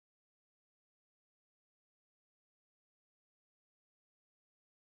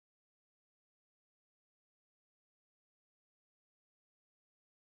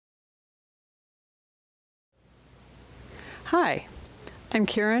Hi, I'm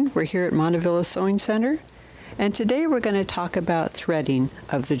Karen. We're here at Montavilla Sewing Center, and today we're going to talk about threading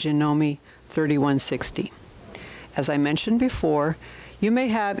of the Janome 3160. As I mentioned before, you may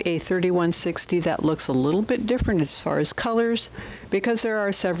have a 3160 that looks a little bit different as far as colors because there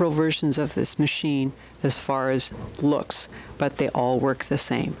are several versions of this machine as far as looks, but they all work the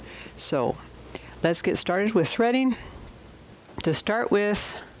same. So let's get started with threading. To start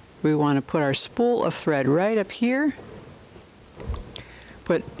with, we want to put our spool of thread right up here.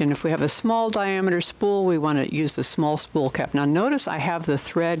 And if we have a small diameter spool, we want to use the small spool cap. Now notice I have the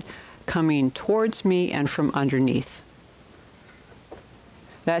thread coming towards me and from underneath.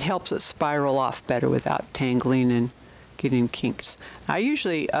 That helps it spiral off better without tangling and getting kinks. I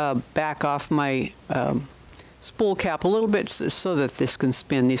usually back off my spool cap a little bit so that this can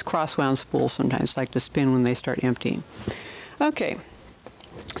spin. These cross-wound spools sometimes like to spin when they start emptying. Okay,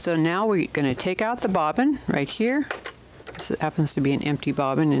 so now we're going to take out the bobbin right here. This happens to be an empty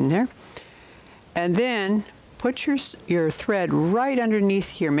bobbin in there. And then put your thread right underneath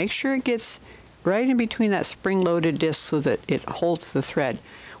here. Make sure it gets right in between that spring-loaded disc so that it holds the thread.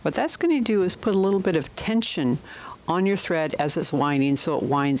 What that's going to do is put a little bit of tension on your thread as it's winding so it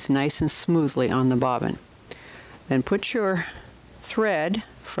winds nice and smoothly on the bobbin. Then put your thread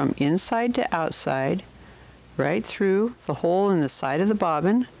from inside to outside right through the hole in the side of the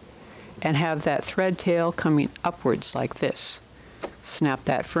bobbin and have that thread tail coming upwards like this. Snap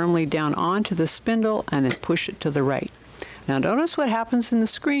that firmly down onto the spindle and then push it to the right. Now notice what happens in the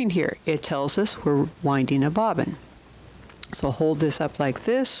screen here. It tells us we're winding a bobbin. So hold this up like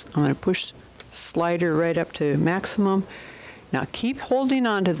this. I'm going to push the slider right up to maximum. Now keep holding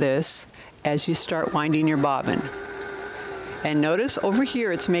on to this as you start winding your bobbin. And notice over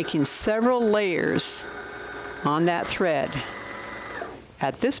here it's making several layers on that thread.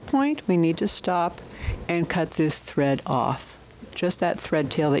 At this point, we need to stop and cut this thread off. Just that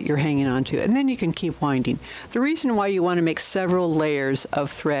thread tail that you're hanging onto, and then you can keep winding. The reason why you want to make several layers of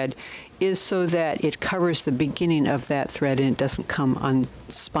thread is so that it covers the beginning of that thread and it doesn't come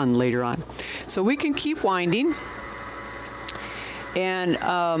unspun later on. So we can keep winding, and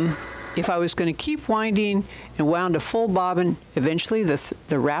if I was going to keep winding and wound a full bobbin, eventually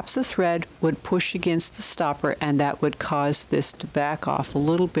the wraps of thread would push against the stopper, and that would cause this to back off a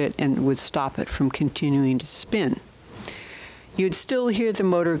little bit and would stop it from continuing to spin. You'd still hear the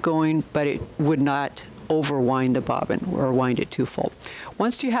motor going, but it would not overwind the bobbin or wind it too full.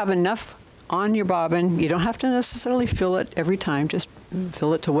 Once you have enough on your bobbin, you don't have to necessarily fill it every time, just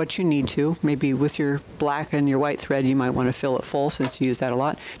fill it to what you need to. Maybe with your black and your white thread you might want to fill it full since you use that a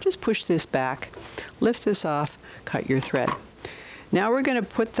lot. Just push this back, lift this off, cut your thread. Now we're going to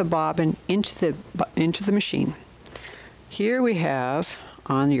put the bobbin into the machine. Here we have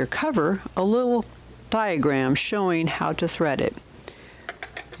on your cover a little diagram showing how to thread it.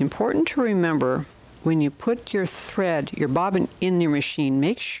 Important to remember, when you put your thread, your bobbin in your machine,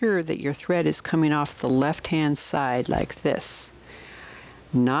 make sure that your thread is coming off the left-hand side like this,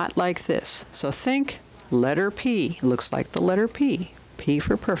 not like this. So think letter P. It looks like the letter P. P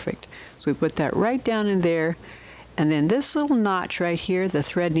for perfect. So we put that right down in there, and then this little notch right here, the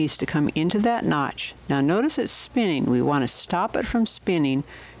thread needs to come into that notch. Now notice it's spinning. We want to stop it from spinning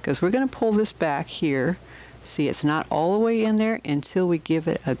because we're going to pull this back here. See, it's not all the way in there until we give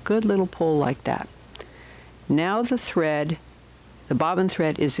it a good little pull like that. Now the thread, the bobbin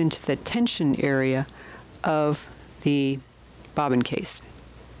thread, is into the tension area of the bobbin case.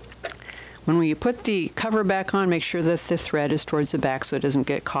 When you put the cover back on, make sure that the thread is towards the back so it doesn't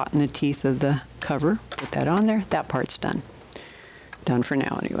get caught in the teeth of the cover. Put that on there. That part's done. Done for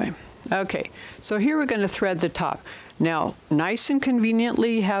now anyway. Okay, so here we're going to thread the top. Now, nice and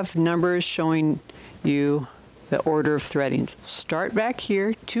conveniently have numbers showing you the order of threadings. Start back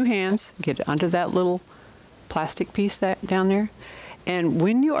here, 2 hands, get it onto that little plastic piece that down there. And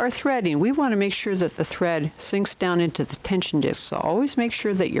when you are threading, we want to make sure that the thread sinks down into the tension disc. So always make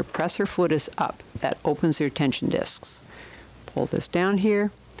sure that your presser foot is up. That opens your tension discs. Pull this down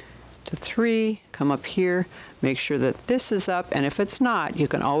here to 3, come up here, make sure that this is up, and if it's not, you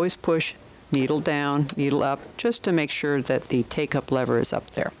can always push needle down, needle up, just to make sure that the take-up lever is up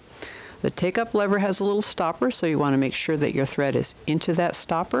there. The take-up lever has a little stopper, so you want to make sure that your thread is into that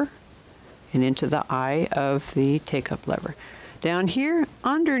stopper and into the eye of the take-up lever. Down here,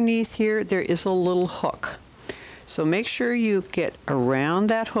 underneath here, there is a little hook. So make sure you get around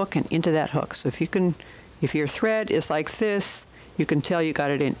that hook and into that hook. So if your thread is like this, you can tell you got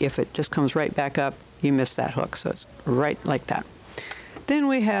it in. If it just comes right back up, you missed that hook. So it's right like that. Then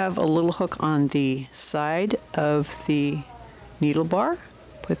we have a little hook on the side of the needle bar.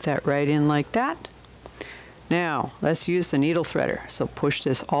 Put that right in like that. Now, let's use the needle threader. So push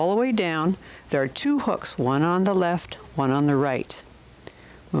this all the way down. There are two hooks, one on the left, one on the right.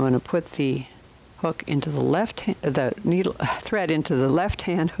 We want to put the hook into the needle thread into the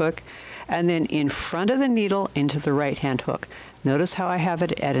left-hand hook, and then in front of the needle into the right-hand hook. Notice how I have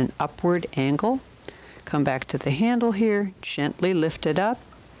it at an upward angle. Come back to the handle here, gently lift it up,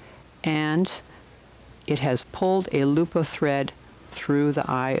 and it has pulled a loop of thread through the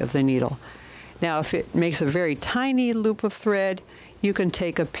eye of the needle. Now, if it makes a very tiny loop of thread, you can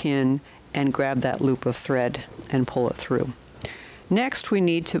take a pin and grab that loop of thread and pull it through. Next, we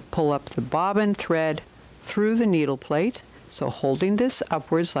need to pull up the bobbin thread through the needle plate. So holding this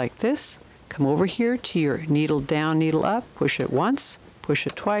upwards like this, come over here to your needle down, needle up, push it once, push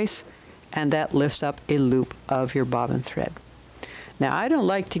it twice, and that lifts up a loop of your bobbin thread. Now, I don't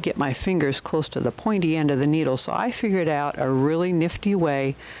like to get my fingers close to the pointy end of the needle, so I figured out a really nifty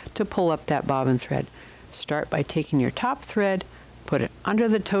way to pull up that bobbin thread. Start by taking your top thread, put it under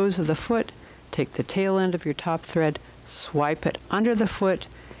the toes of the foot, take the tail end of your top thread, swipe it under the foot,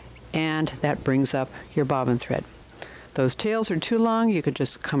 and that brings up your bobbin thread. Those tails are too long, you could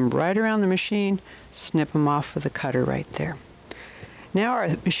just come right around the machine, snip them off with a cutter right there. Now our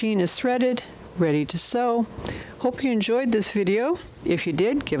machine is threaded, ready to sew. Hope you enjoyed this video. If you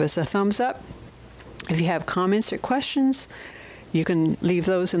did, give us a thumbs up. If you have comments or questions, you can leave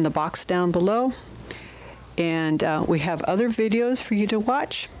those in the box down below. And we have other videos for you to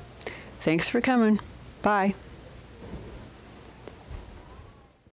watch. Thanks for coming. Bye.